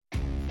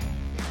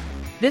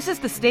This is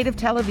the State of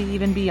Tel Aviv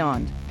and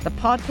Beyond, the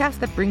podcast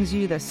that brings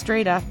you the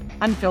straight-up,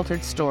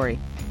 unfiltered story.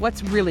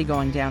 What's really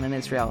going down in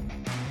Israel?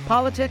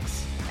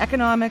 Politics,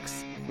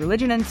 economics,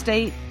 religion and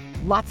state,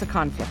 lots of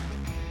conflict.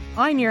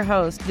 I'm your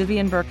host,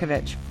 Vivian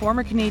Bercovici,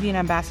 former Canadian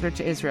ambassador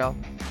to Israel.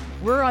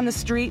 We're on the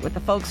street with the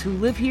folks who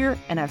live here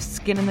and have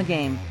skin in the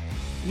game.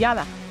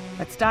 Yalla,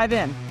 let's dive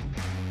in.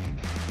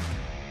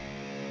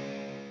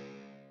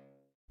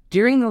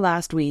 During the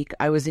last week,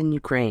 I was in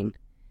Ukraine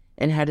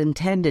and had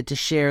intended to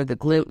share the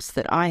glimpse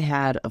that I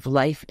had of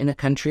life in a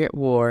country at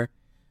war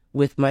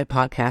with my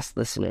podcast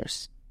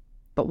listeners.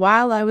 But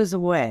while I was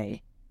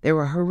away, there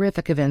were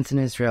horrific events in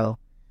Israel,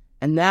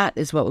 and that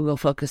is what we will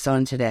focus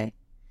on today.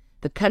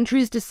 The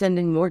country is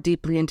descending more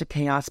deeply into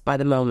chaos by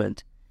the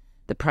moment.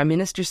 The Prime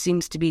Minister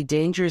seems to be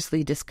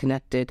dangerously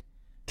disconnected.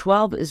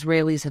 12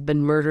 Israelis have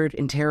been murdered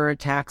in terror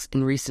attacks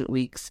in recent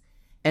weeks,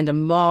 and a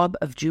mob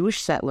of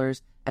Jewish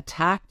settlers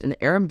attacked an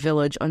Arab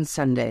village on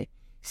Sunday,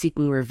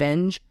 seeking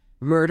revenge,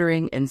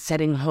 murdering and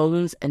setting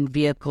homes and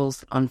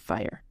vehicles on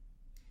fire.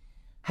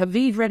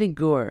 Haviv Rettig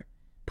Gur,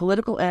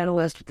 political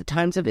analyst with the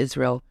Times of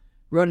Israel,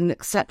 wrote an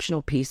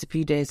exceptional piece a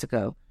few days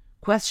ago,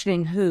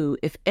 questioning who,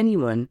 if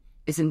anyone,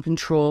 is in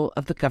control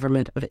of the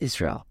government of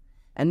Israel.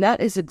 And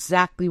that is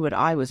exactly what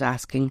I was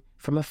asking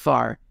from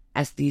afar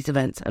as these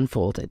events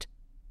unfolded.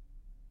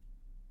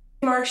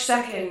 March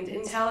 2nd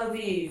in Tel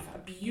Aviv, a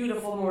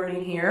beautiful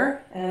morning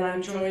here, and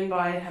I'm joined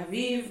by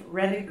Haviv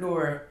Rettig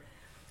Gur,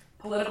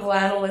 political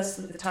analyst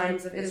with the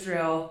Times of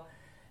Israel.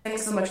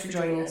 Thanks so much for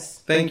joining us.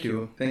 Thank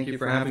you. Thank you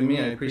for having me.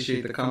 I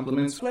appreciate the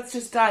compliments. Let's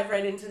just dive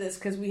right into this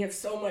because we have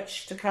so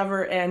much to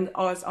cover and,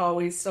 as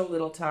always, so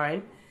little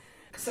time.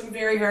 Some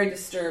very, very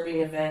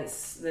disturbing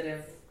events that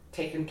have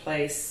taken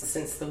place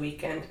since the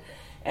weekend,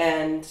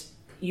 and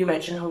you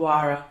mentioned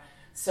Hawara.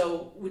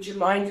 So would you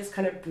mind just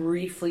kind of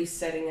briefly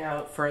setting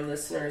out for our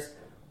listeners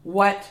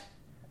what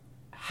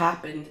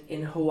happened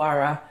in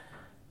Hawara,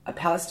 a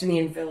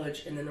Palestinian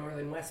village in the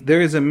northern West Bank?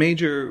 There is a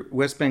major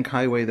West Bank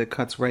highway that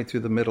cuts right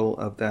through the middle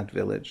of that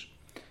village.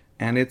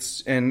 And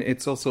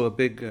it's also a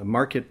big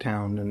market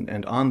town,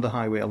 and on the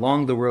highway,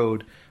 along the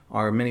road,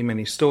 are many,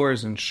 many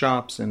stores and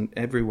shops, and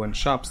everyone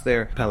shops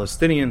there.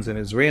 Palestinians and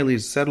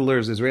Israelis,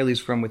 settlers,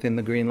 Israelis from within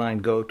the Green Line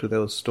go to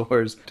those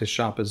stores to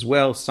shop as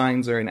well.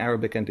 Signs are in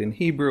Arabic and in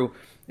Hebrew.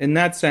 In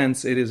that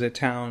sense, it is a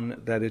town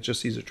that it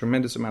just sees a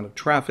tremendous amount of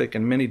traffic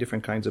and many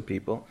different kinds of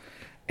people.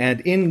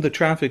 And in the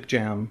traffic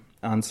jam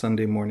on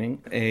Sunday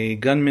morning, a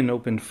gunman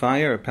opened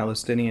fire, a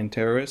Palestinian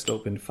terrorist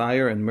opened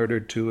fire and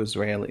murdered two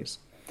Israelis.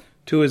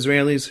 Two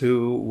Israelis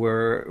who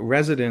were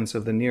residents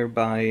of the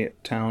nearby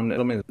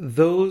town.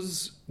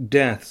 Those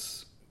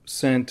deaths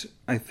sent,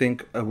 I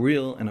think, a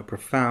real and a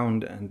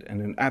profound and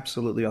an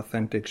absolutely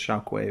authentic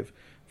shockwave,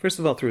 first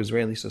of all through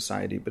Israeli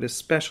society, but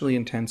especially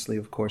intensely,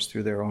 of course,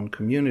 through their own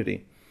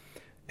community.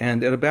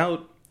 And at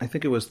about, I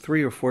think it was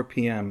 3 or 4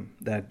 p.m.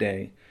 that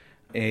day,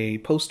 a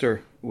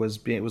poster was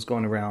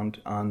going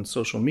around on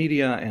social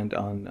media and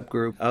on a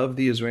group of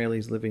the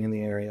Israelis living in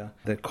the area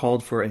that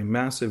called for a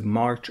massive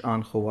march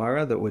on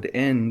Hawara that would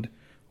end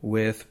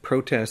with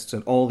protests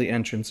at all the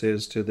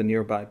entrances to the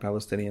nearby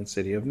Palestinian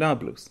city of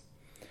Nablus.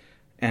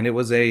 And it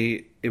was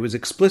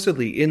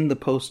explicitly in the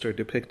poster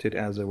depicted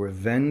as a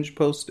revenge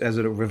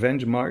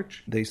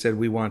march. They said,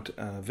 we want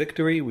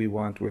victory, we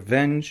want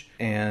revenge,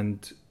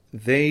 and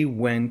they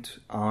went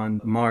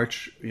on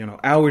march,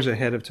 hours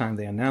ahead of time.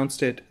 They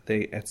announced it.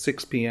 They, at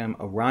 6 p.m.,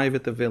 arrive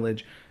at the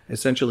village.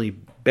 Essentially,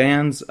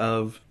 bands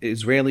of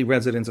Israeli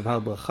residents of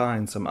Al-Bracha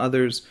and some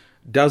others,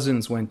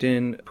 dozens went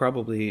in.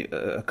 Probably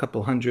a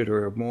couple hundred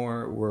or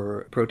more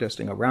were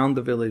protesting around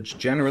the village,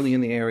 generally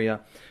in the area.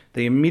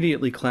 They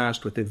immediately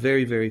clashed with the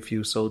very, very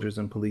few soldiers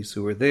and police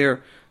who were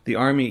there. The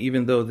army,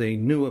 even though they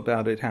knew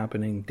about it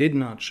happening, did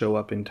not show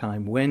up in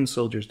time. When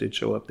soldiers did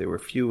show up, they were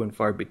few and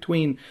far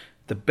between.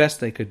 The best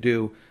they could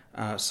do.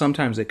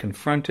 Sometimes they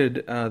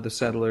confronted the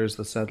settlers.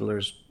 The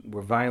settlers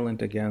were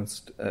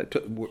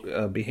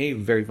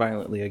behaved very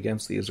violently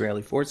against the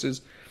Israeli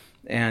forces.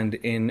 And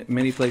in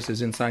many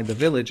places inside the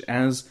village,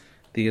 as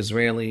the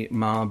Israeli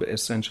mob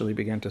essentially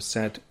began to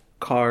set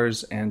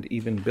cars and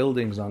even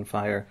buildings on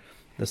fire,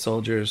 the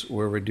soldiers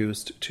were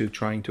reduced to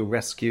trying to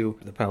rescue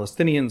the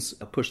Palestinians,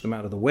 push them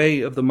out of the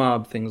way of the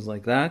mob, things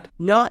like that.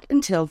 Not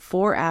until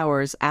 4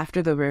 hours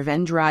after the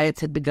revenge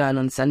riots had begun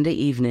on Sunday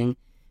evening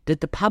did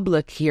the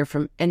public hear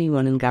from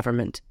anyone in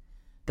government,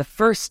 the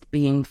first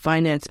being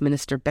Finance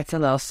Minister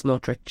Bezalel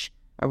Smotrich,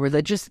 a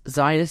religious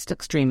Zionist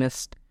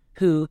extremist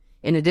who,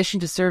 in addition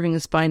to serving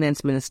as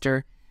finance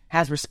minister,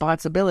 has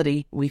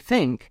responsibility, we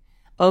think,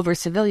 over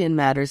civilian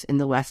matters in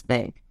the West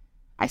Bank.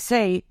 I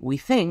say we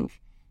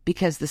think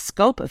because the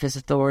scope of his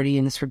authority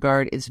in this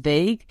regard is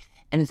vague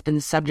and has been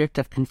the subject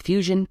of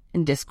confusion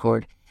and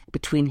discord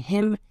between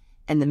him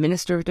and the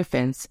Minister of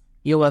Defense,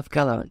 Yoav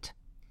Gallant.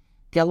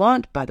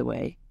 Gallant, by the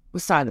way,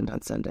 was silent on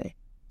Sunday.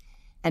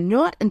 And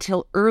not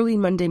until early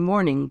Monday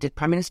morning did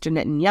Prime Minister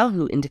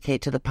Netanyahu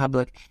indicate to the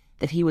public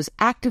that he was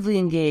actively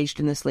engaged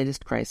in this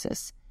latest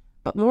crisis.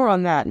 But more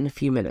on that in a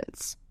few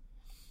minutes.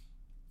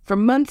 For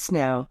months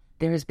now,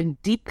 there has been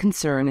deep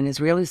concern in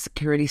Israeli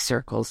security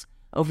circles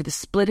over the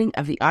splitting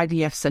of the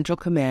IDF Central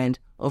Command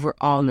over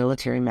all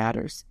military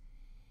matters.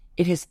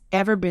 It has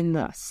ever been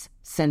thus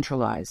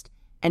centralized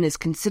and is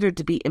considered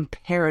to be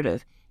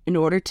imperative in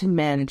order to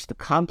manage the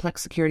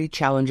complex security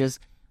challenges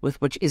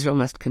with which Israel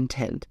must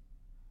contend.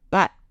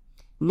 But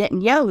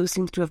Netanyahu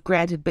seems to have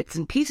granted bits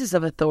and pieces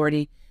of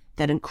authority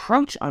that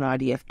encroach on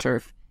IDF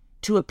turf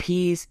to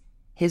appease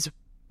his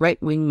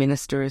right-wing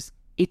ministers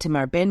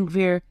Itamar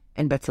Ben-Gvir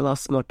and Bezalel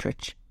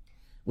Smotrich.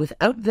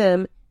 Without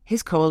them,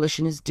 his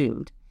coalition is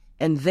doomed,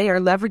 and they are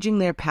leveraging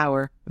their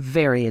power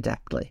very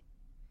adeptly.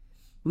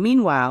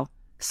 Meanwhile,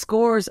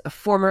 scores of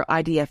former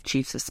IDF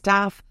chiefs of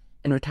staff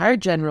and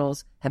retired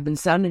generals have been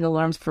sounding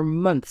alarms for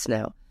months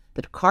now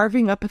that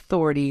carving up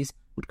authorities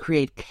would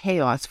create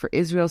chaos for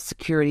Israel's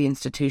security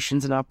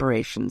institutions and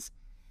operations,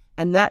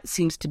 and that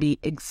seems to be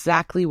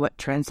exactly what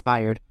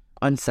transpired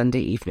on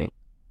Sunday evening.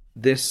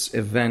 This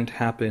event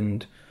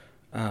happened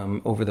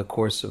over the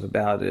course of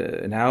about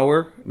an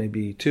hour,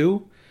 maybe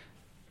two.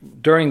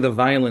 During the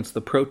violence,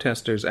 the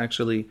protesters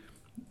actually,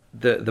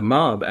 the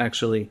mob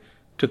actually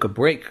took a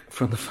break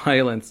from the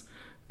violence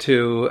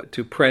to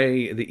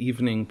pray the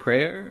evening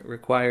prayer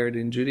required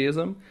in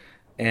Judaism,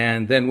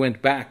 and then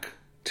went back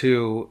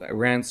to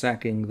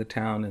ransacking the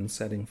town and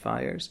setting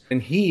fires.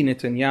 And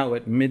Netanyahu,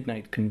 at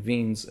midnight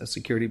convenes a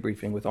security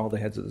briefing with all the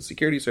heads of the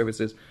security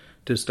services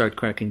to start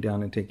cracking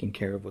down and taking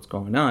care of what's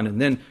going on.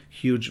 And then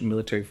huge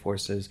military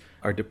forces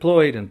are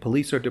deployed and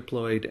police are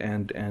deployed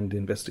and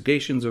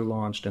investigations are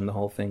launched and the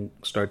whole thing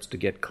starts to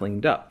get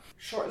cleaned up.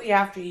 Shortly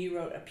after, you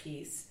wrote a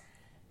piece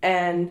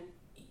and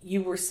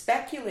you were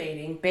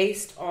speculating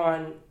based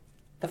on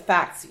the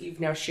facts that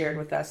you've now shared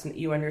with us and that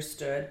you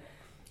understood,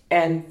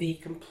 and the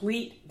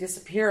complete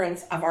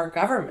disappearance of our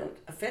government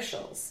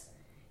officials,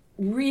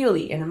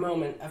 really in a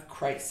moment of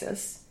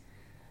crisis.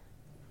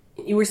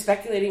 You were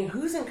speculating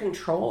who's in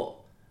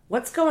control,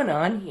 what's going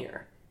on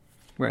here.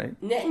 Right.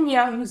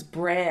 Netanyahu's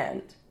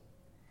brand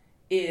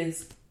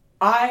is,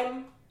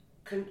 I'm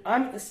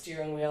at the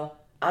steering wheel,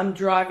 I'm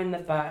driving the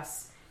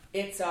bus,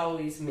 it's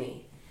always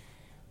me.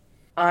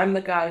 I'm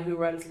the guy who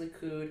runs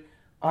Likud,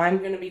 I'm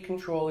going to be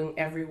controlling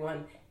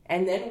everyone.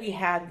 And then we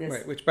had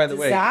this which, by the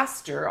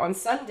disaster on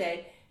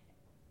Sunday,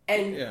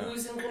 and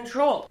who's in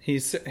control?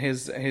 His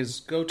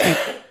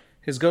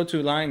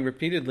go-to line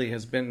repeatedly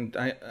has been,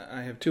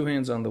 I have two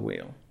hands on the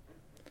wheel.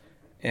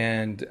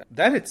 And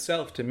that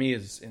itself, to me,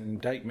 is an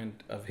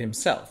indictment of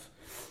himself.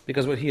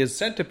 Because what he has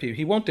said to people,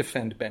 he won't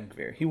defend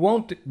Ben-Gvir. He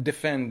won't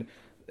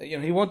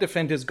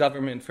defend his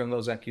government from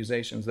those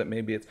accusations that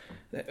maybe it's...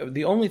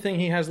 The only thing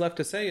he has left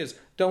to say is,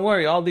 don't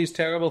worry, all these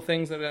terrible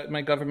things that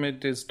my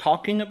government is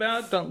talking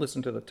about, don't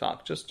listen to the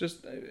talk.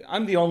 Just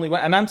I'm the only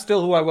one, and I'm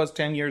still who I was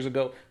 10 years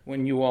ago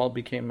when you all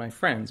became my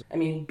friends. I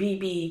mean,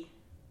 Bibi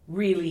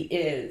really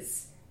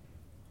is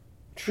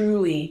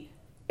truly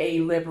a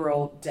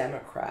liberal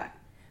Democrat.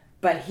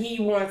 But he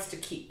wants to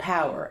keep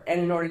power,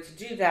 and in order to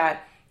do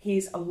that,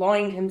 he's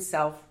aligned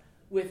himself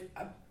with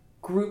a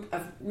group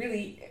of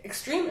really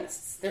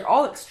extremists. They're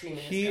all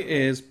extremists. He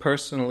is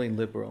personally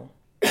liberal.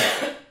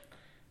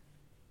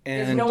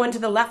 There's no one to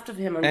the left of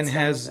him. And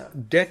has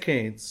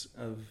decades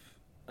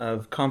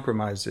of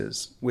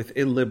compromises with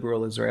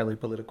illiberal Israeli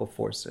political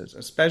forces,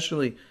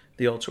 especially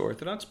the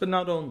ultra-Orthodox, but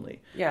not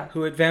only,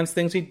 who advance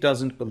things he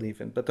doesn't believe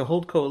in. But to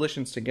hold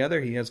coalitions together,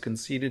 he has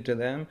conceded to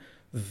them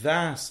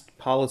vast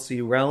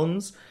policy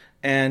realms,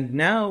 and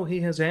now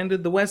he has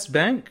handed the West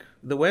Bank,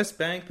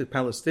 the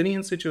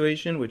Palestinian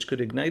situation, which could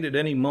ignite at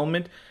any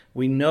moment.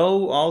 We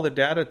know, all the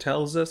data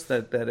tells us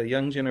that a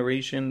young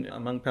generation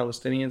among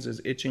Palestinians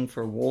is itching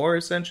for war,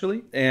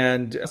 essentially.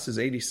 And this is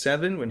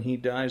 87. When he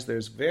dies,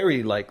 there's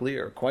very likely,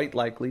 or quite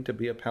likely, to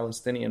be a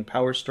Palestinian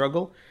power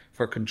struggle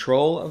for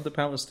control of the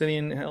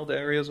Palestinian-held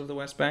areas of the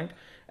West Bank.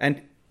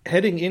 And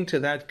heading into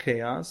that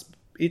chaos,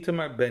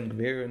 Itamar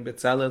Ben-Gvir and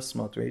Bezalel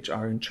Smotrich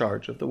are in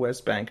charge of the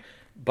West Bank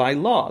by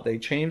law. They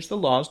changed the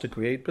laws to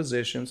create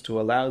positions to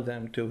allow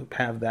them to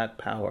have that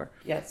power,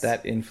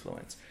 that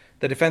influence.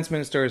 The defense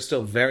minister is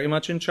still very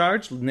much in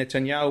charge.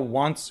 Netanyahu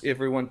wants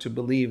everyone to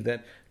believe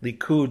that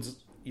Likud's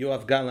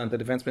Yoav Gallant, the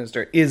defense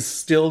minister, is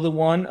still the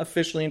one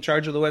officially in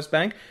charge of the West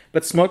Bank.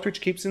 But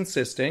Smotrich keeps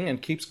insisting and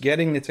keeps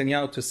getting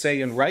Netanyahu to say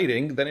in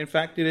writing that, in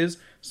fact, it is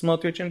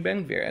Smotrich and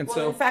Ben-Gvir. And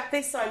in fact,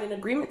 they signed an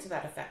agreement to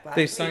that effect last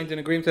week. They signed an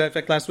agreement to that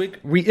effect last week,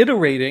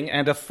 reiterating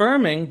and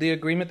affirming the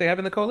agreement they have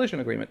in the coalition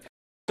agreement.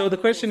 So the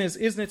question is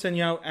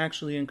Netanyahu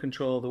actually in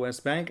control of the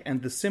West Bank?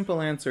 And the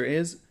simple answer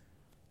is,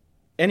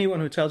 anyone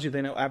who tells you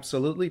they know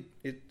absolutely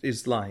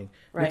is lying.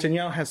 Right.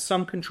 Netanyahu has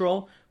some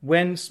control.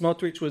 When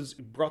Smotrich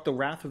brought the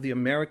wrath of the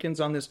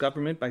Americans on this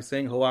government by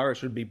saying Hawara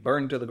should be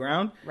burned to the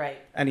ground, right?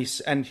 And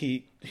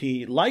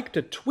he liked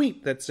a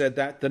tweet that said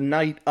that the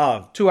night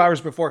of, 2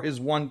 hours before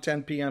his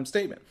 1:10 p.m.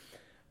 statement.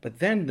 But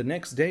then the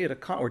next day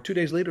or 2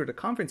 days later at a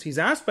conference, he's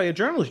asked by a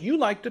journalist, "You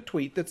liked a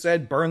tweet that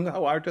said burn the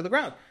Hawara to the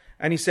ground?"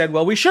 And he said,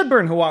 "Well, we should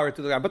burn Hawara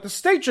to the ground, but the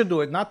state should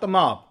do it, not the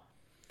mob."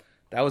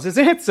 That was his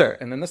answer.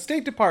 And then the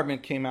State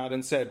Department came out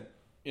and said,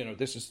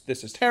 this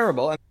is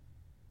terrible.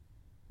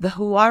 The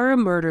Hawara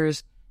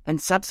murders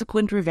and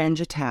subsequent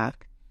revenge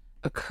attack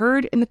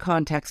occurred in the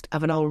context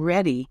of an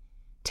already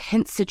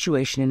tense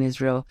situation in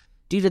Israel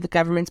due to the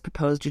government's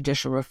proposed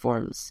judicial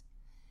reforms.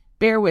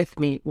 Bear with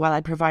me while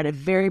I provide a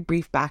very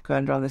brief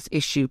background on this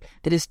issue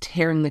that is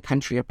tearing the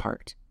country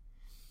apart.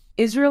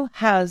 Israel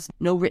has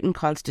no written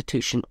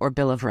constitution or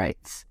Bill of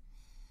Rights.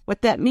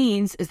 What that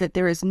means is that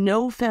there is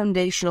no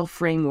foundational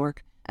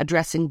framework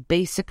addressing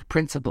basic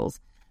principles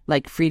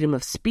like freedom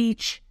of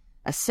speech,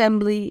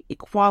 assembly,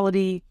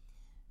 equality,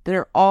 that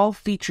are all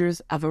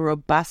features of a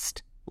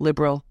robust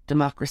liberal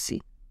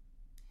democracy.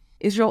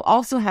 Israel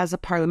also has a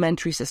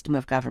parliamentary system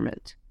of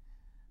government.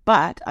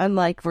 But,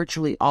 unlike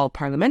virtually all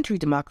parliamentary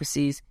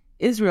democracies,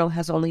 Israel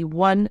has only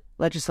one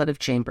legislative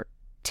chamber.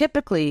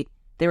 Typically,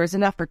 there is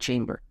an upper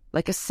chamber,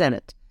 like a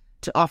Senate,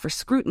 to offer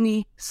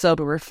scrutiny,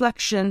 sober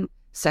reflection,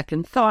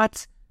 second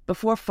thoughts,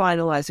 before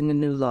finalizing a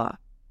new law.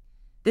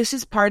 This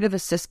is part of a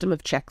system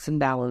of checks and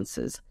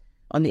balances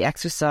on the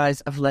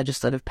exercise of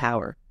legislative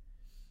power.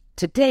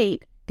 To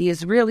date, the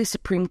Israeli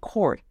Supreme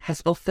Court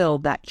has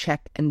fulfilled that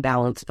check and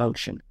balance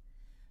function.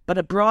 But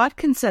a broad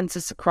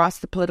consensus across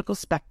the political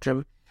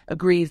spectrum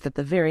agrees that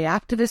the very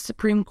activist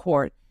Supreme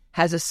Court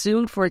has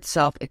assumed for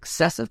itself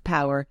excessive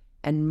power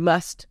and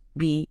must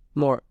be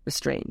more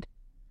restrained.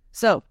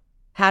 So,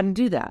 how to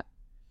do that?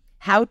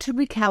 How to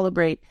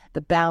recalibrate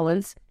the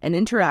balance and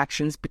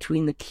interactions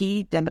between the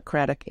key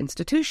democratic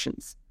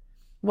institutions?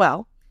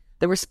 Well,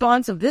 the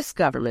response of this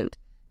government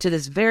to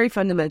this very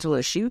fundamental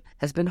issue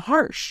has been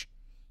harsh.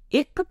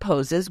 It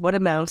proposes what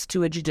amounts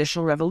to a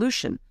judicial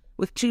revolution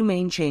with two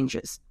main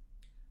changes.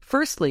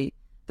 Firstly,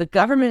 the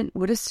government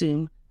would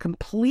assume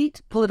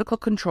complete political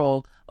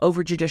control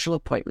over judicial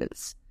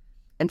appointments.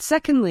 And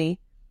secondly,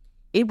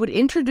 it would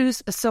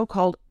introduce a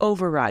so-called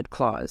override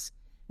clause,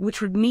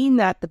 which would mean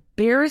that the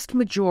barest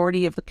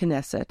majority of the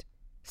Knesset,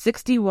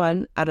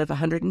 61 out of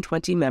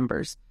 120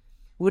 members,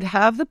 would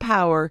have the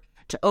power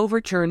to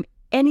overturn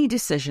any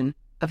decision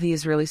of the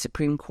Israeli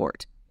Supreme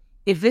Court,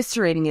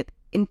 eviscerating it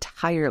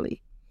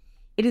entirely.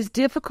 It is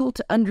difficult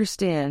to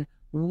understand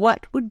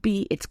what would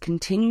be its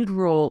continued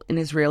role in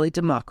Israeli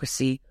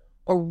democracy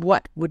or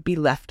what would be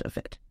left of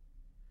it.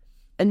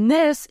 And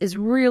this is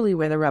really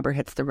where the rubber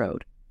hits the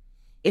road.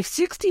 If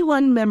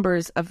 61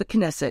 members of the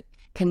Knesset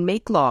can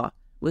make law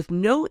with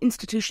no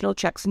institutional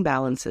checks and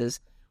balances,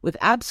 with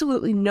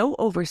absolutely no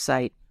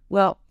oversight,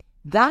 well,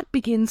 that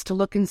begins to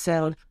look and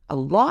sound a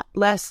lot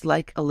less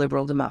like a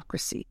liberal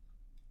democracy.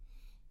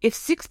 If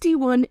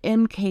 61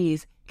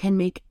 MKs can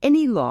make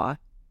any law,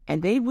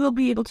 and they will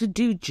be able to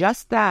do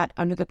just that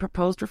under the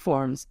proposed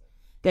reforms,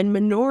 then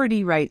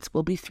minority rights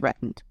will be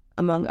threatened,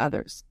 among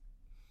others.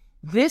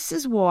 This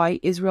is why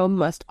Israel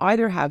must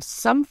either have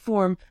some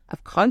form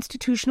of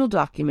constitutional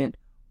document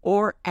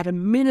or, at a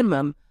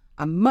minimum,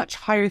 a much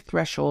higher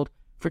threshold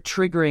for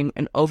triggering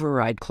an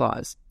override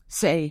clause,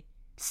 say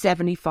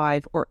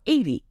 75 or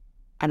 80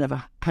 out of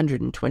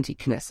 120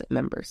 Knesset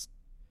members.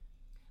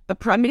 But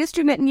Prime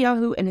Minister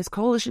Netanyahu and his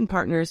coalition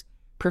partners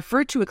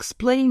prefer to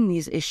explain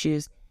these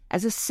issues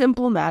as a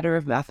simple matter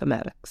of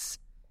mathematics.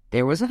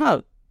 There was a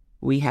vote.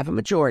 We have a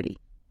majority.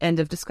 End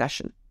of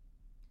discussion.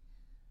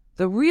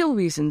 The real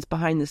reasons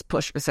behind this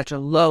push for such a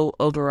low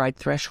override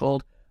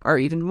threshold are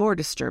even more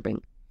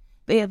disturbing.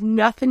 They have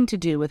nothing to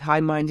do with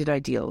high-minded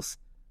ideals.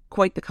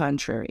 Quite the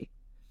contrary.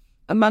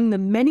 Among the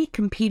many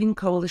competing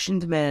coalition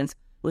demands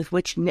with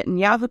which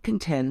Netanyahu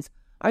contends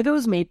are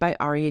those made by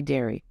Aryeh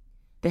Deri,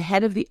 the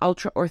head of the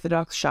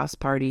ultra-Orthodox Shas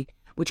party,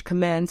 which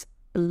commands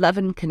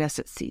 11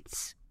 Knesset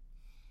seats.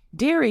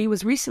 Deri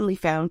was recently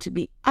found to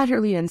be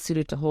utterly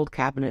unsuited to hold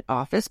cabinet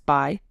office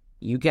by,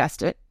 you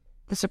guessed it,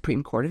 the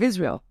Supreme Court of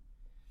Israel.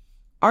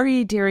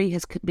 Aryeh Deri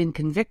has been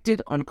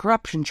convicted on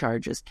corruption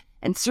charges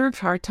and served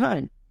hard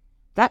time.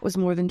 That was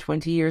more than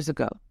 20 years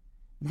ago.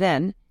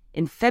 Then,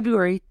 in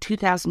February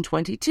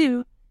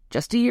 2022,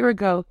 just a year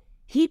ago,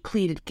 he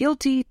pleaded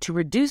guilty to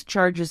reduced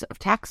charges of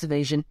tax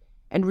evasion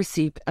and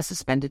received a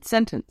suspended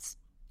sentence.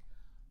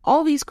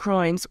 All these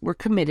crimes were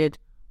committed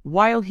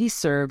while he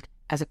served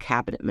as a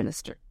cabinet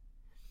minister.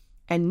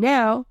 And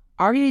now,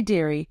 Aryeh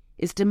Deri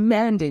is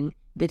demanding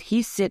that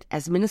he sit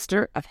as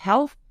Minister of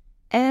Health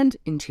and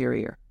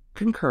Interior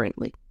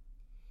concurrently.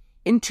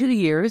 In 2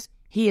 years,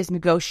 he has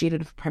negotiated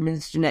with Prime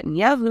Minister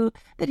Netanyahu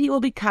that he will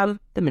become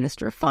the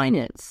Minister of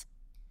Finance.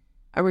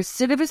 A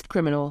recidivist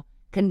criminal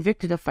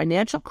convicted of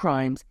financial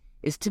crimes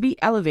is to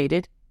be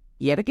elevated,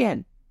 yet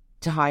again,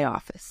 to high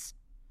office.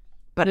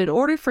 But in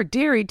order for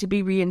Deri to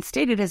be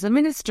reinstated as a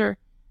minister,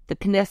 the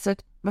Knesset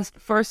must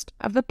first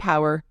have the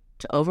power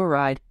to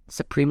override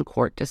Supreme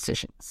Court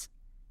decisions.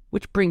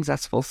 Which brings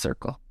us full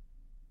circle.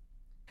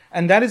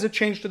 And that is a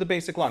change to the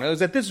basic law. Now,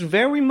 at this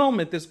very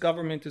moment, this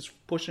government is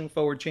pushing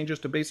forward changes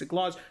to basic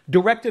laws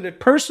directed at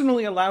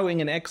personally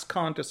allowing an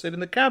ex-con to sit in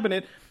the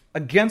cabinet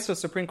against a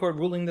Supreme Court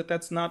ruling that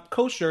that's not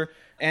kosher,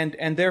 and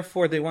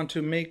therefore they want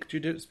to make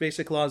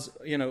basic laws,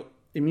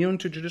 immune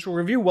to judicial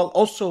review, while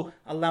also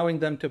allowing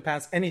them to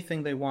pass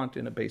anything they want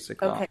in a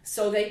basic law. Okay,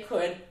 so they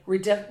could,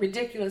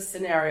 ridiculous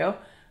scenario,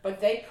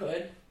 but they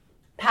could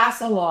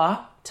pass a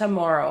law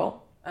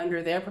tomorrow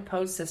under their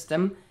proposed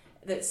system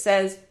that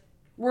says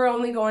we're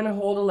only going to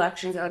hold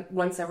elections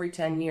once every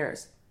 10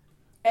 years.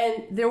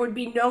 And there would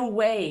be no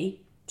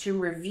way to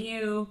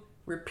review,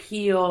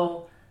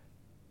 repeal,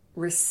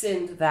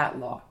 rescind that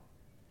law.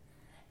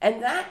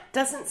 And that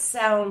doesn't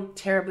sound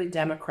terribly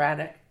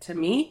democratic to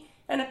me,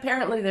 and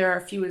apparently there are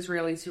a few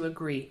Israelis who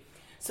agree.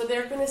 So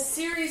there have been a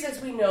series,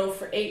 as we know,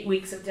 for 8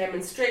 weeks of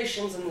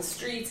demonstrations in the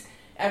streets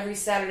every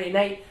Saturday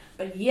night.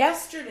 But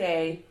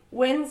yesterday,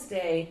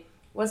 Wednesday,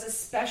 was a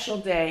special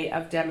day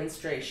of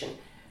demonstration.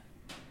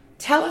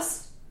 Tell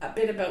us a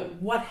bit about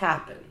what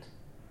happened.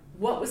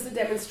 What was the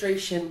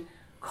demonstration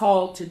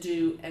called to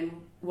do, and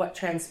what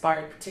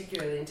transpired,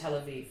 particularly in Tel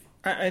Aviv?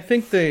 I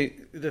think to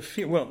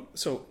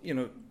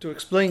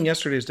explain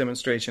yesterday's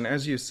demonstration,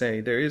 as you say,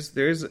 there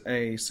is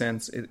a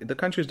sense, the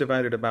country is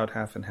divided about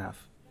half and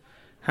half.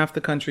 Half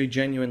the country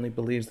genuinely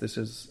believes this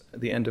is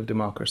the end of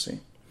democracy.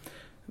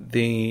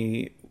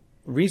 The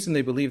reason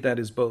they believe that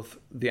is both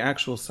the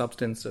actual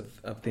substance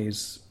of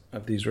these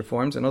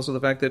reforms, and also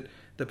the fact that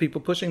the people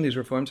pushing these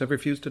reforms have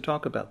refused to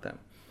talk about them.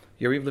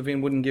 Yariv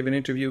Levin wouldn't give an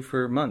interview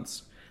for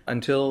months.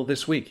 Until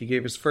this week, he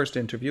gave his first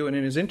interview, and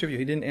in his interview,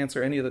 he didn't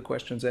answer any of the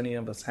questions any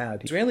of us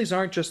had. Israelis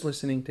aren't just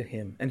listening to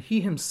him, and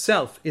he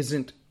himself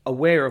isn't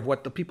aware of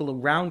what the people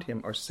around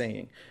him are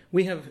saying.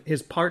 We have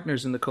his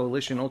partners in the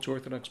coalition,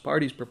 ultra-Orthodox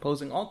parties,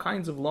 proposing all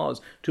kinds of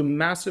laws to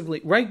massively,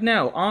 right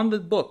now, on the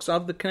books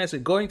of the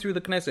Knesset, going through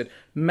the Knesset,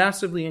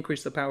 massively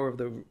increase the power of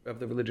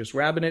the religious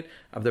rabbinate,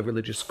 of the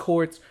religious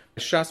courts. A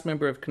Shas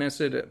member of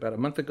Knesset about a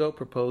month ago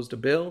proposed a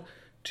bill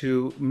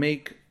to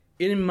make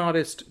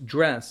immodest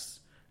dress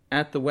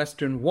at the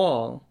Western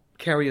Wall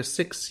carry a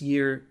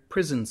 6-year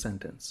prison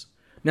sentence.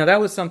 Now, that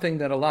was something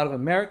that a lot of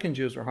American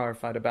Jews were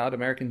horrified about.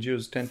 American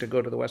Jews tend to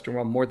go to the Western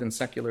Wall more than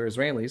secular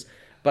Israelis.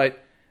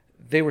 But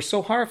they were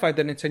so horrified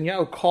that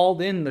Netanyahu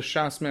called in the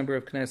Shas member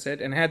of Knesset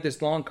and had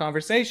this long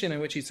conversation in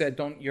which he said,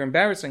 you're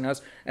embarrassing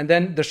us. And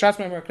then the Shas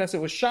member of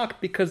Knesset was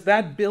shocked because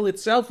that bill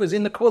itself was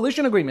in the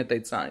coalition agreement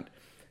they'd signed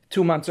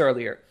 2 months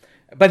earlier.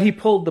 But he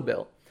pulled the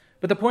bill.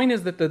 But the point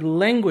is that the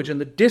language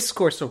and the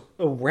discourse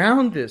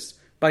around this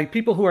by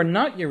people who are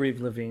not Yariv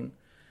Levin,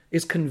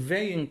 is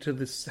conveying to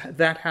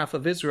that half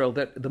of Israel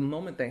that the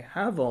moment they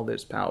have all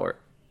this power,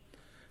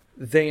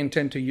 they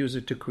intend to use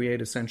it to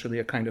create essentially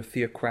a kind of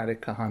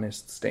theocratic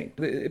Kahanist state.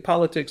 In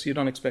politics, you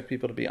don't expect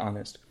people to be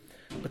honest.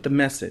 But the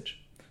message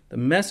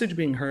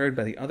being heard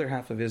by the other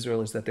half of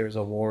Israel is that there is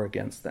a war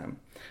against them.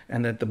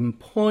 And that the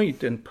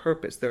point and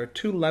purpose, there are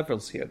 2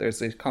 levels here.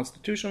 There's a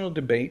constitutional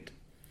debate,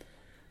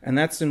 and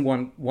that's in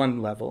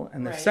one level.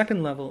 And the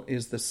second level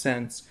is the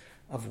sense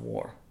of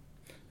war.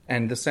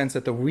 And the sense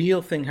that the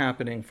real thing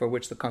happening for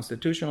which the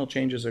constitutional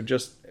changes are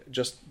just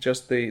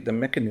the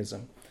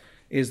mechanism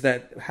is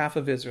that half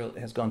of Israel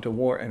has gone to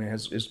war and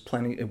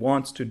it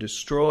wants to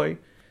destroy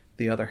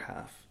the other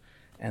half.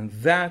 And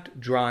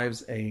that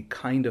drives a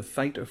kind of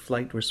fight or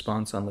flight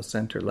response on the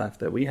center left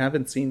that we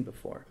haven't seen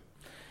before.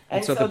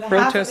 And so the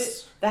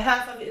protests... the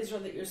half of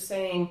Israel that you're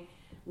saying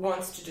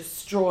wants to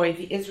destroy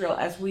the Israel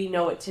as we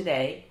know it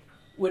today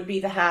would be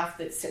the half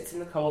that sits in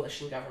the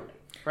coalition government.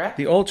 Correct?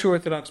 The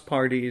ultra-Orthodox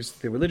parties,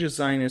 the religious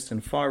Zionists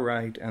and far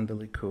right, and the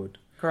Likud.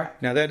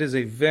 Correct. Now that is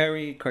a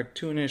very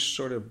cartoonish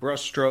sort of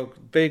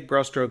big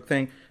brushstroke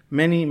thing.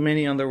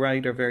 Many on the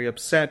right are very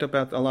upset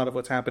about a lot of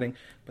what's happening,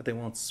 but they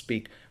won't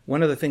speak.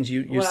 One of the things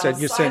you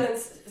said,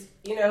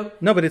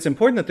 No, but it's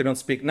important that they don't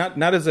speak.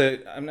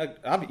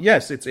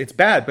 Yes, it's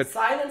bad, but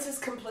silence is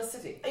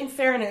complicity. In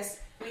fairness,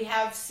 we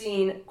have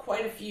seen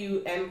quite a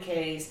few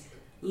MKs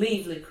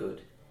leave Likud,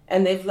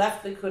 and they've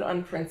left Likud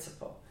on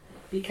principle,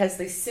 because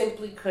they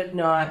simply could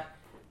not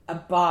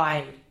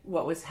abide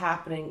what was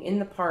happening in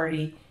the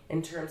party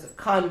in terms of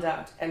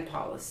conduct and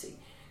policy.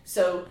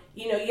 So,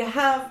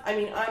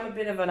 I'm a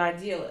bit of an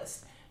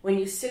idealist. When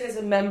you sit as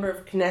a member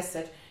of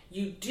Knesset,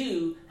 you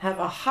do have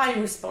a high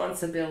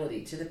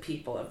responsibility to the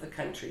people of the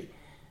country.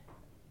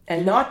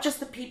 And not just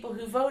the people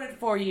who voted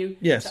for you,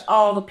 yes, to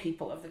all the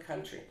people of the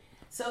country.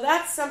 So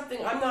that's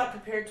something, I'm not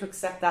prepared to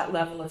accept that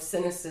level of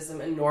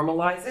cynicism and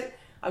normalize it.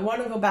 I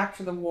want to go back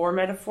to the war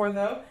metaphor,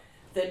 though.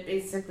 That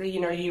basically,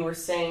 you were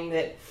saying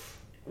that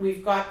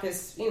we've got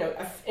this,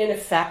 in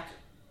effect,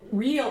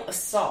 real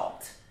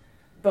assault,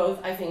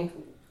 both, I think,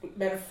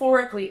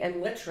 metaphorically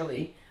and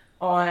literally,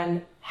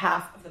 on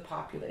half of the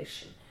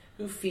population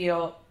who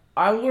feel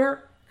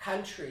our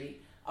country,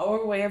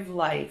 our way of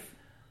life,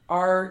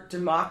 our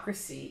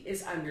democracy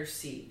is under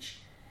siege.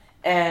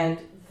 And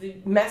the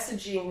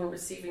messaging we're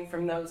receiving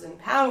from those in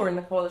power in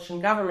the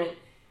coalition government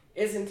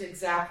isn't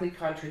exactly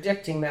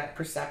contradicting that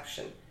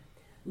perception.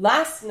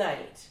 Last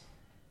night,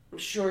 I'm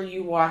sure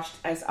you watched,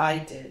 as I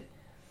did,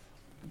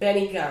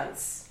 Benny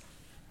Gantz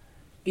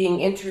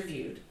being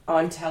interviewed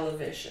on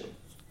television.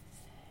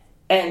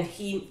 And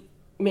he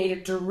made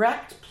a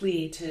direct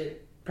plea to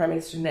Prime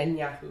Minister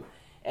Netanyahu.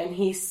 And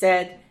he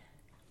said,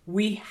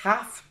 we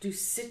have to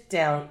sit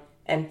down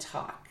and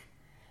talk.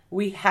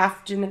 We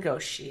have to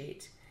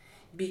negotiate.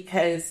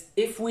 Because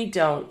if we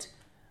don't,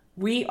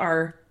 we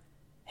are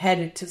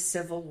headed to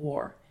civil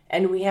war.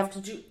 And we have to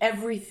do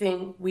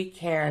everything we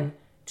can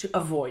to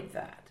avoid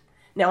that.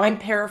 Now, I'm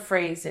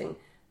paraphrasing,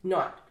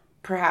 not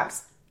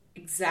perhaps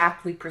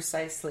exactly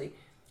precisely,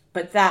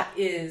 but that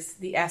is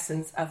the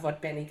essence of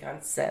what Benny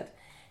Gantz said.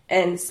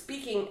 And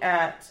speaking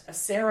at a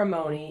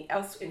ceremony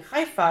else in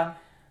Haifa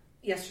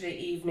yesterday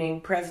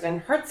evening,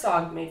 President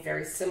Herzog made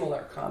very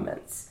similar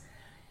comments.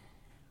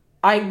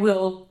 I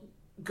will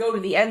go to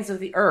the ends of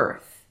the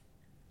earth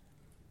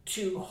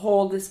to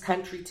hold this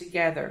country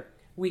together.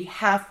 We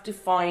have to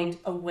find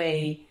a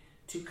way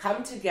to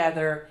come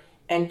together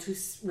and to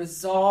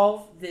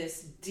resolve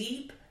this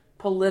deep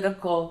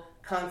political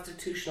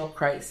constitutional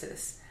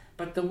crisis.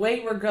 But the way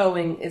we're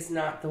going is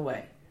not the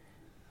way.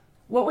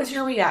 What was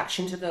your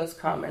reaction to those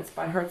comments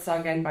by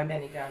Herzog and by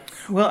Benny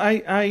Gantz? Well,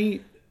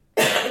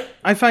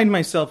 I find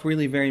myself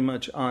really very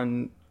much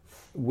on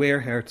where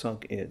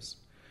Herzog is.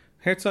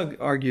 Herzog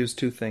argues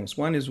two things.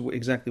 One is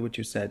exactly what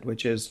you said,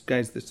 which is,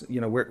 guys, this,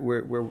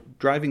 we're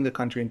driving the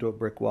country into a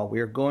brick wall. We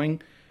are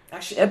going.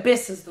 Actually,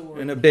 abyss is the word.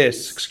 An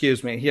abyss,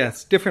 excuse me.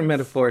 Yes, different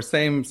metaphor,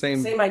 same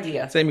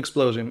idea, same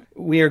explosion.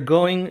 We're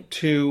going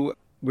to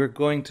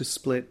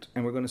split,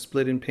 and we're going to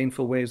split in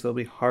painful ways. They'll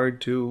be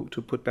hard to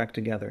put back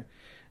together.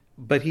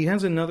 But he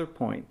has another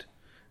point,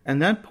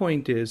 and that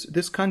point is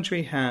this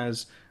country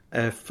has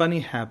a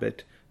funny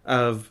habit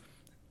of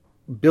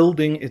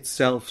building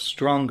itself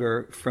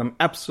stronger from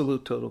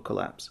absolute total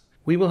collapse.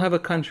 We will have a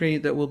country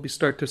that will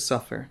start to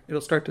suffer.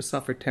 It'll start to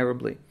suffer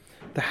terribly.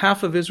 The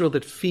half of Israel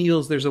that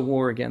feels there's a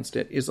war against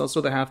it is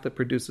also the half that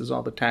produces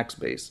all the tax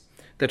base,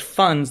 that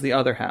funds the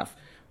other half.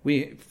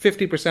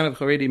 50% of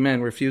Haredi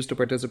men refuse to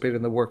participate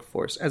in the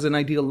workforce as an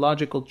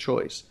ideological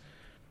choice.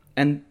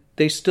 And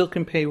they still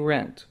can pay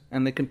rent.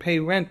 And they can pay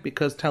rent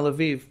because Tel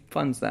Aviv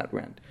funds that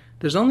rent.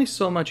 There's only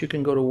so much you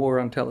can go to war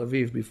on Tel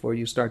Aviv before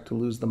you start to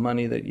lose the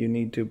money that you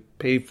need to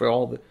pay for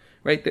all the...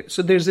 Right?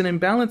 So there's an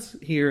imbalance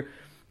here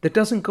that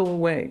doesn't go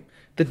away.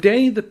 The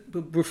day the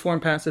reform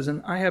passes,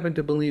 and I happen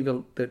to believe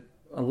that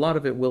a lot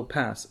of it will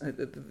pass,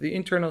 the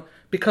internal...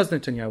 Because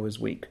Netanyahu is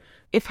weak.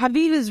 If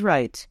Haviv is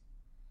right,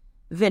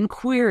 then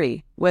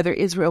query whether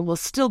Israel will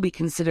still be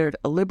considered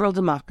a liberal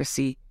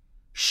democracy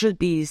should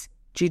these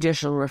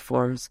judicial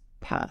reforms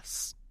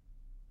pass.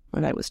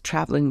 When I was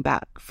traveling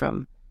back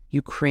from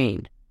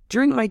Ukraine,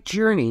 during my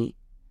journey,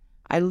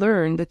 I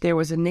learned that there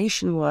was a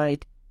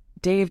nationwide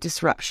day of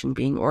disruption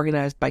being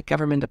organized by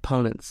government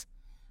opponents,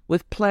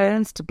 with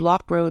plans to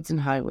block roads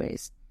and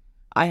highways.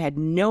 I had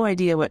no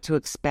idea what to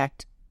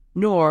expect,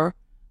 nor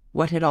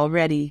what had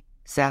already,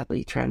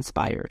 sadly,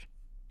 transpired.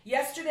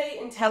 Yesterday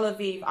in Tel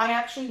Aviv, I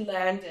actually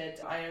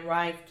landed. I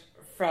arrived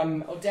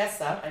from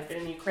Odessa. I've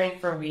been in Ukraine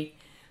for a week.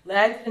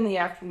 Landed in the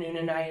afternoon,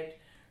 and I had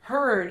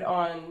heard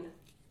on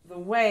the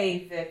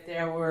way that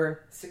there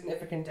were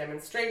significant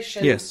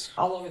demonstrations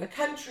all over the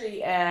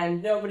country,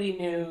 and nobody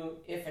knew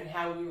if and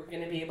how we were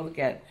going to be able to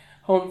get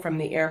home from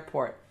the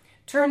airport.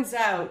 Turns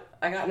out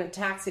I got in a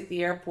taxi at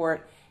the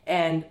airport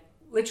and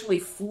literally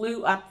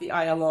flew up the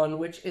Ayalon,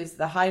 which is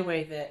the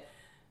highway that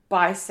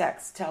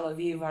bisects Tel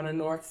Aviv on a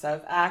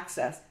north-south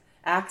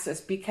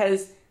axis,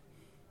 because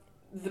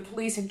the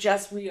police had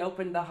just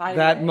reopened the highway.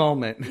 That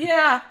moment.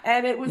 Yeah,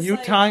 and it was You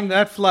timed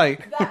that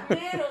flight. That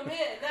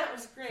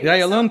was great. The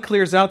Ayalon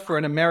clears out for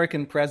an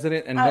American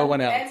president and no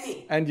one else. And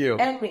me. And you.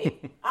 And me.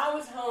 I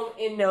was home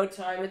in no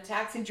time. The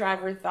taxi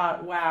driver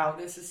thought, wow,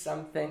 this is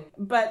something.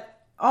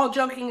 But all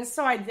joking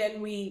aside,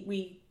 then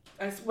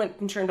I went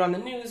and turned on the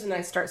news and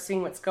I start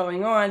seeing what's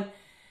going on.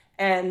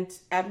 And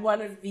at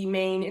one of the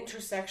main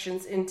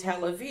intersections in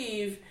Tel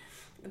Aviv,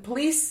 the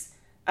police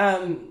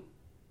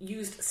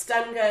used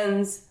stun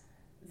guns.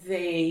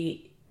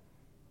 They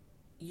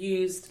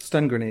used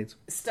stun grenades,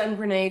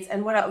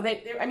 and what else?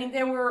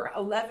 There were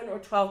 11 or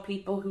 12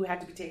 people who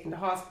had to be taken to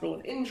hospital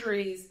with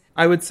injuries.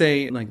 I would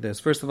say like this.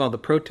 First of all, the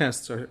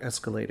protests are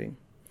escalating.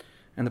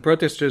 And the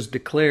protesters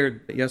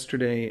declared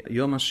yesterday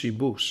Yom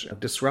HaShibush, a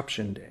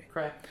disruption day.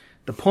 Correct.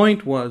 The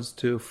point was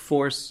to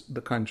force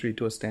the country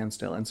to a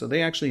standstill. And so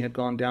they actually had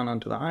gone down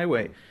onto the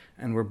highway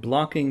and were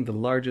blocking the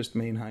largest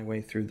main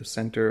highway through the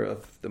center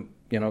of the,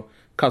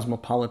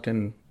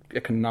 cosmopolitan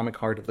economic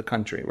heart of the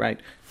country, right?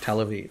 Tel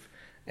Aviv.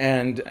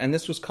 And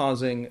this was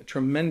causing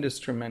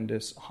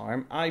tremendous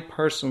harm. I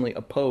personally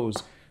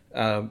oppose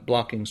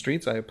blocking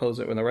streets. I oppose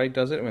it when the right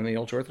does it, when the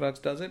ultra-Orthodox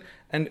does it,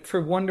 and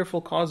for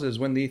wonderful causes.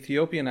 When the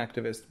Ethiopian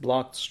activists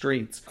blocked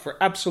streets for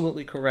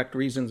absolutely correct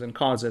reasons and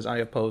causes, I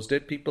opposed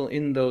it. People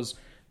in those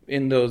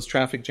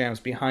traffic jams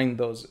behind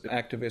those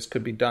activists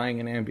could be dying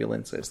in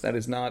ambulances. That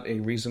is not a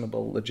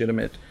reasonable,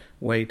 legitimate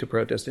way to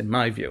protest, in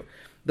my view.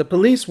 The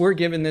police were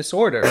given this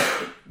order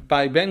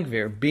by Ben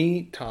Gvir,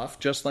 be tough,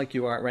 just like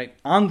you are, right?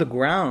 On the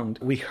ground,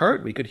 we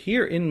could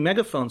hear in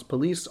megaphones,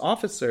 police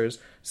officers,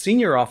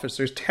 senior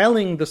officers,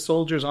 telling the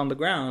soldiers on the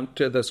ground,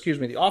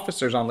 the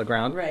officers on the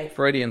ground, right.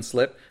 Freudian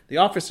slip, the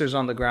officers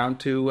on the ground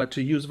to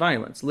use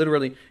violence.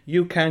 Literally,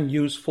 you can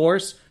use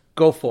force,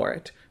 go for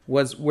it,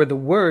 were the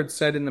words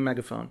said in the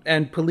megaphone.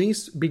 And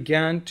police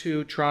began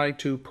to try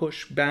to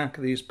push back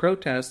these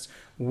protests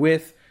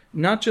with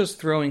not just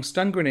throwing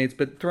stun grenades,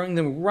 but throwing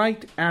them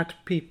right at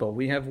people.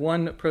 We have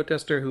one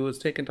protester who was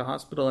taken to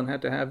hospital and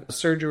had to have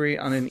surgery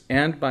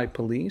and by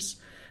police.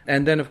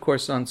 And then, of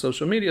course, on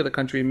social media, the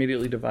country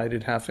immediately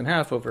divided half and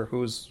half over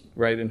who's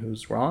right and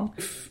who's wrong.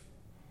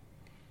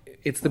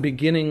 It's the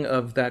beginning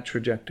of that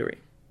trajectory,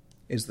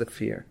 is the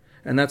fear.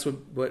 And that's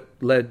what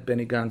led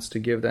Benny Gantz to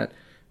give that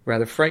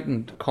rather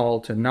frightened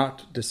call to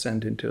not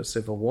descend into a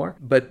civil war.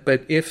 But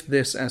if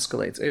this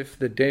escalates, if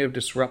the day of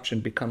disruption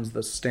becomes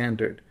the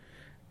standard,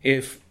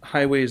 if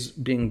highways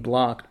being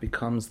blocked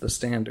becomes the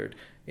standard,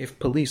 if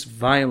police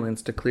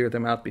violence to clear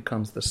them out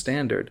becomes the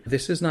standard,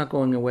 this is not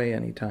going away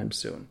anytime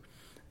soon.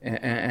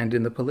 And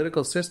in the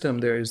political system,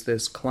 there is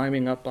this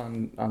climbing up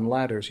on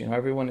ladders.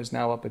 Everyone is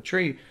now up a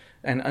tree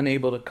and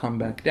unable to come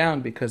back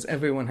down because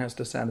everyone has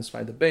to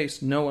satisfy the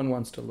base. No one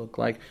wants to look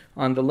like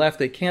on the left.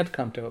 They can't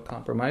come to a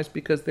compromise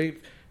because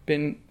they've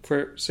been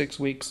for 6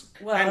 weeks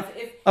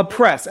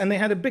oppressed. And they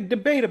had a big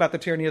debate about the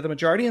tyranny of the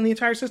majority, and the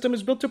entire system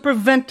is built to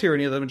prevent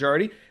tyranny of the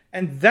majority.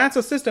 And that's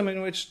a system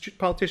in which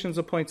politicians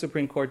appoint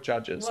Supreme Court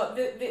judges. Well,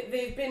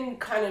 they've been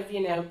kind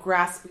of,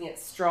 grasping at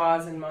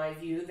straws, in my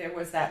view. There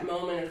was that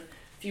moment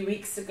a few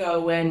weeks ago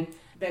when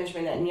Prime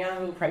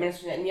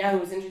Minister Netanyahu,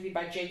 was interviewed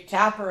by Jake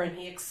Tapper, and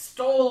he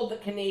extolled the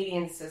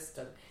Canadian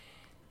system.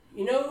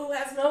 You know who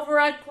has an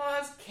override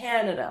clause?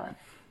 Canada,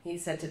 he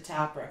said to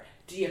Tapper.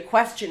 Do you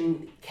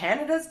question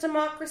Canada's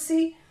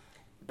democracy?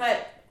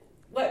 But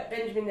what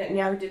Benjamin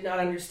Netanyahu did not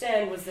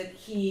understand was that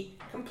he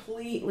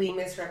completely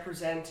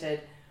misrepresented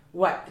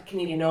what the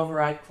Canadian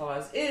override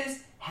clause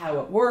is, how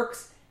it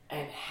works,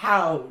 and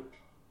how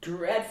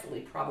dreadfully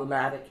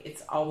problematic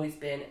it's always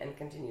been and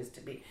continues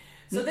to be.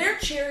 So they're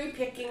cherry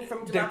picking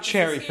from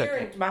democracies here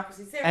and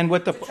democracies there,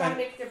 to try to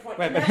make their point.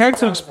 Right, but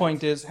Herzog's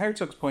point is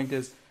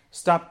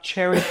stop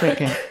cherry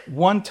picking.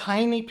 One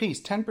tiny piece,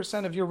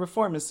 10% of your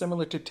reform is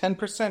similar to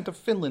 10% of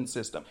Finland's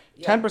system.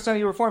 10% of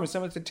your reform is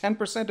similar to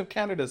 10% of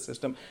Canada's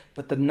system.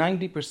 But the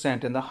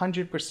 90% and the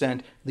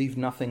 100% leave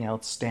nothing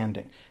else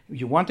standing.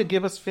 You want to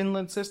give us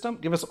Finland's system?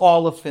 Give us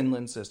all of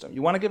Finland's system.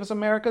 You want to give us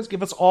America's?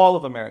 Give us all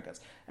of America's.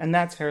 And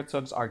that's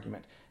Herzog's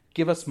argument.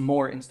 Give us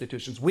more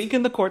institutions.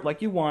 Weaken the court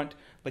like you want,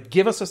 but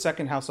give us a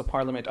second House of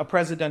Parliament, a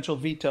presidential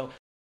veto.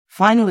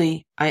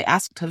 Finally, I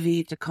asked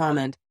Haviv to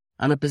comment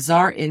on a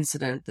bizarre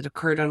incident that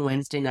occurred on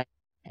Wednesday night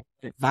and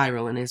went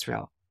viral in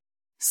Israel.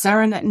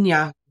 Sarah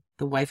Netanyahu,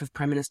 the wife of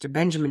Prime Minister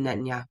Benjamin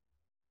Netanyahu,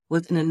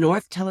 was in a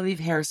North Tel Aviv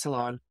hair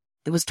salon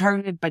that was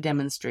targeted by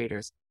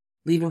demonstrators,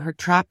 leaving her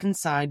trapped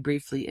inside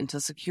briefly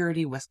until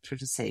security whisked her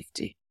to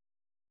safety.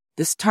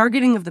 This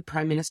targeting of the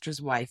Prime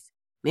Minister's wife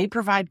may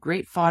provide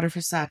great fodder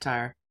for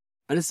satire,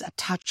 but is a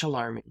touch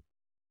alarming.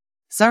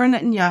 Sarah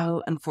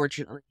Netanyahu,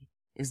 unfortunately,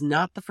 is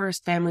not the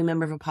first family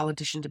member of a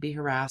politician to be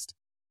harassed,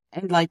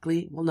 and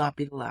likely will not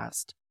be the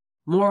last.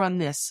 More on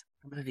this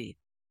from Haviv.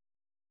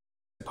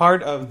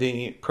 Part of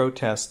the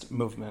protest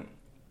movement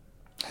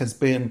has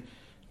been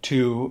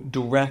to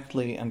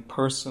directly and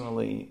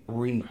personally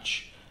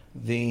reach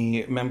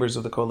the members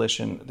of the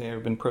coalition. There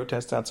have been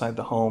protests outside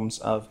the homes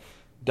of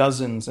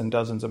dozens and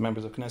dozens of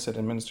members of Knesset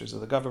and ministers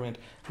of the government,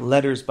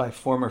 letters by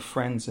former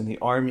friends in the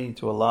army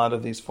to a lot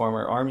of these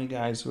former army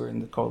guys who are in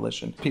the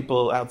coalition,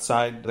 people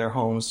outside their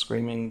homes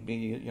screaming,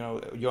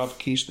 Yoav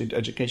Kish, the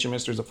education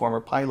minister, is a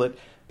former pilot,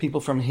 people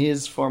from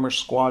his former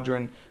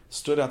squadron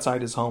stood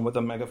outside his home with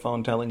a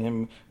megaphone telling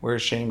him, we're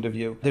ashamed of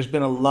you. There's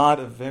been a lot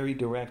of very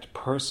direct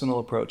personal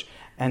approach,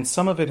 and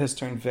some of it has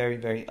turned very,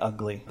 very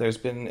ugly. There's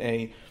been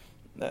a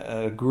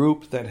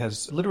group that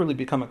has literally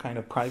become a kind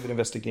of private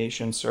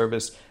investigation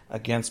service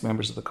against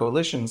members of the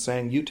coalition,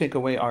 saying, you take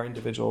away our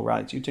individual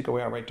rights, you take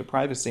away our right to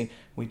privacy,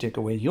 we take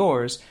away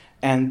yours,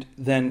 and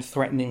then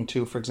threatening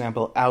to, for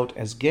example, out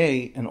as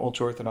gay an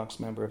ultra-Orthodox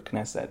member of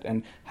Knesset,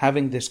 and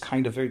having this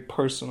kind of very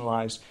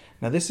personalized.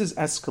 Now this is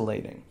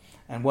escalating,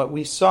 and what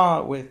we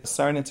saw with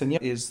Sarah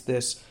Netanyahu is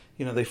this,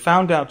 they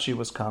found out she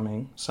was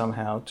coming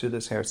somehow to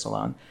this hair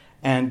salon,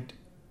 and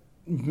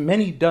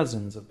many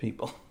dozens of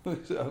people,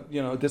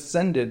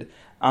 descended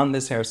on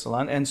this hair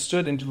salon and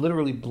stood and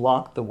literally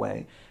blocked the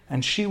way.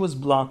 And she was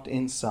blocked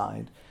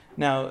inside.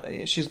 Now,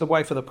 she's the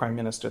wife of the prime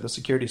minister. The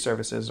security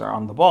services are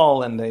on the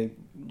ball, and they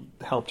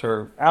helped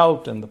her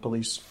out, and the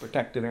police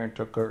protected her and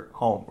took her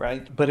home,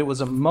 right? But it was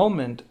a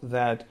moment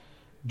that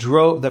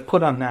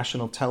put on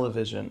national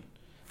television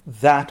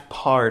that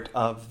part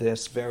of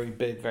this very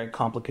big, very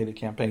complicated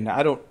campaign. Now,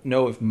 I don't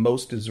know if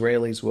most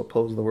Israelis who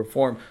oppose the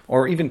reform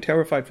or even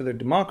terrified for their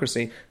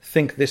democracy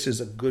think this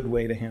is a good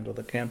way to handle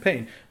the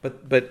campaign.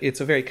 But it's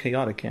a very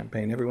chaotic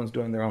campaign. Everyone's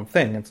doing their own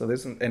thing, and so there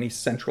isn't any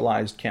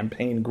centralized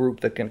campaign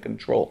group that can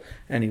control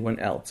anyone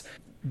else.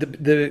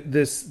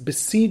 This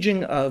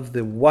besieging of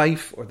the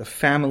wife or the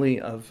family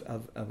of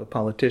a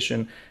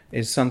politician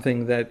is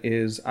something that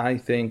is, I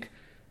think,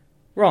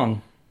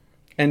 wrong.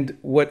 And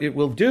what it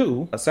will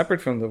do,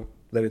 separate from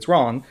that it's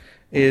wrong,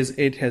 is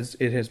it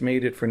has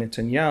made it for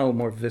Netanyahu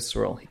more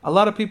visceral. A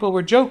lot of people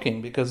were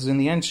joking because in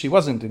the end she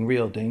wasn't in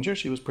real danger.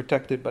 She was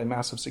protected by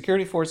massive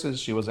security forces.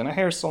 She was in a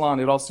hair salon.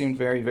 It all seemed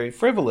very, very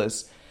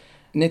frivolous.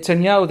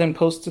 Netanyahu then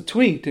posts a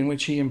tweet in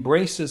which he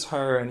embraces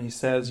her and he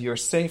says, "You're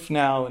safe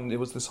now," and it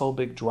was this whole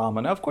big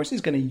drama. Now, of course,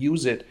 he's going to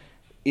use it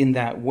in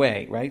that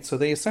way, right? So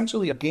they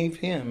essentially gave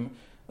him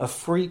a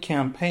free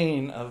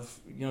campaign of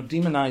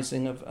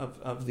demonizing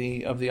of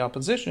the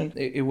opposition.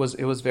 It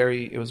was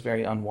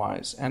very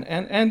unwise, and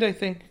I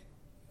think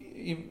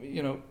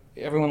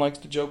everyone likes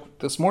to joke.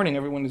 This morning,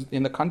 everyone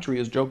in the country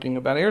is joking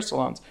about hair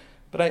salons,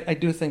 but I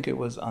do think it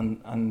was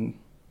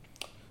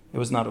it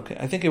was not okay.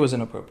 I think it was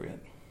inappropriate.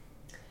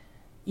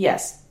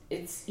 Yes,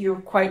 you're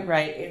quite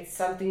right. It's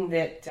something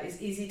that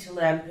is easy to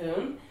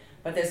lampoon,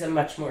 but there's a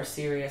much more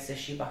serious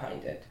issue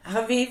behind it.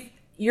 Haviv,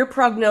 your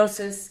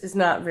prognosis is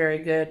not very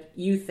good.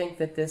 You think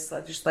that this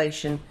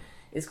legislation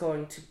is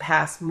going to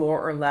pass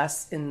more or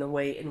less in the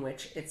way in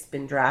which it's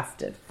been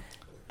drafted.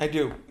 I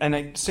do. And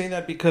I say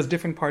that because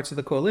different parts of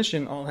the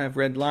coalition all have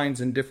red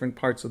lines in different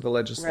parts of the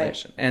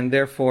legislation. Right. And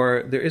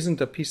therefore, there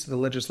isn't a piece of the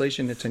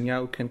legislation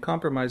Netanyahu can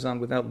compromise on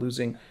without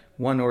losing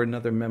one or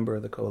another member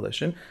of the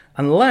coalition,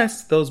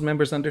 unless those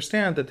members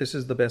understand that this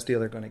is the best deal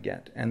they're going to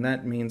get. And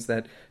that means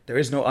that there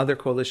is no other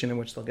coalition in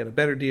which they'll get a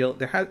better deal.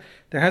 There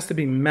has to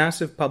be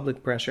massive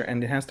public pressure,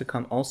 and it has to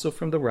come also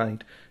from the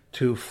right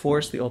to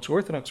force the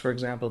ultra-Orthodox, for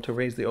example, to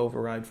raise the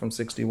override from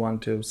 61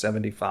 to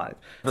 75.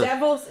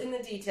 Devil's in the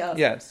details.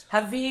 Yes.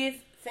 Haviv,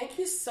 thank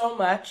you so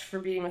much for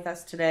being with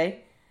us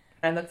today.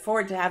 I look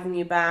forward to having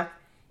you back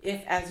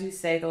if, as you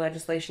say, the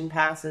legislation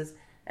passes,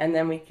 and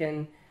then we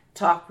can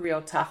talk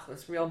real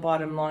tachlis, real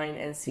bottom line,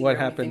 and see what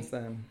happens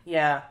then.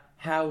 Yeah,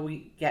 how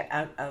we get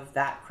out of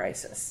that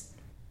crisis.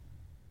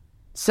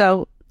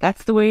 So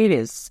that's the way it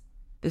is.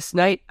 This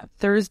night of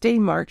Thursday,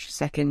 March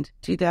 2nd,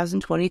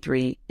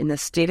 2023, in the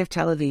state of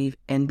Tel Aviv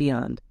and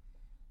beyond.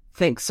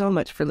 Thanks so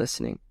much for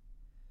listening.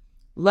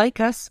 Like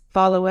us,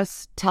 follow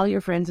us, tell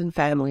your friends and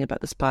family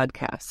about this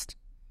podcast.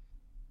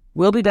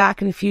 We'll be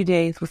back in a few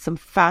days with some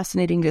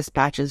fascinating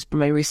dispatches from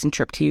my recent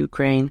trip to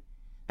Ukraine.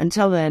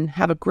 Until then,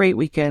 have a great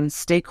weekend,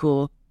 stay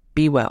cool,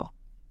 be well.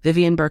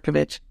 Vivian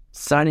Bercovici,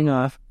 signing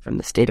off from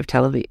the state of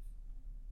Tel Aviv.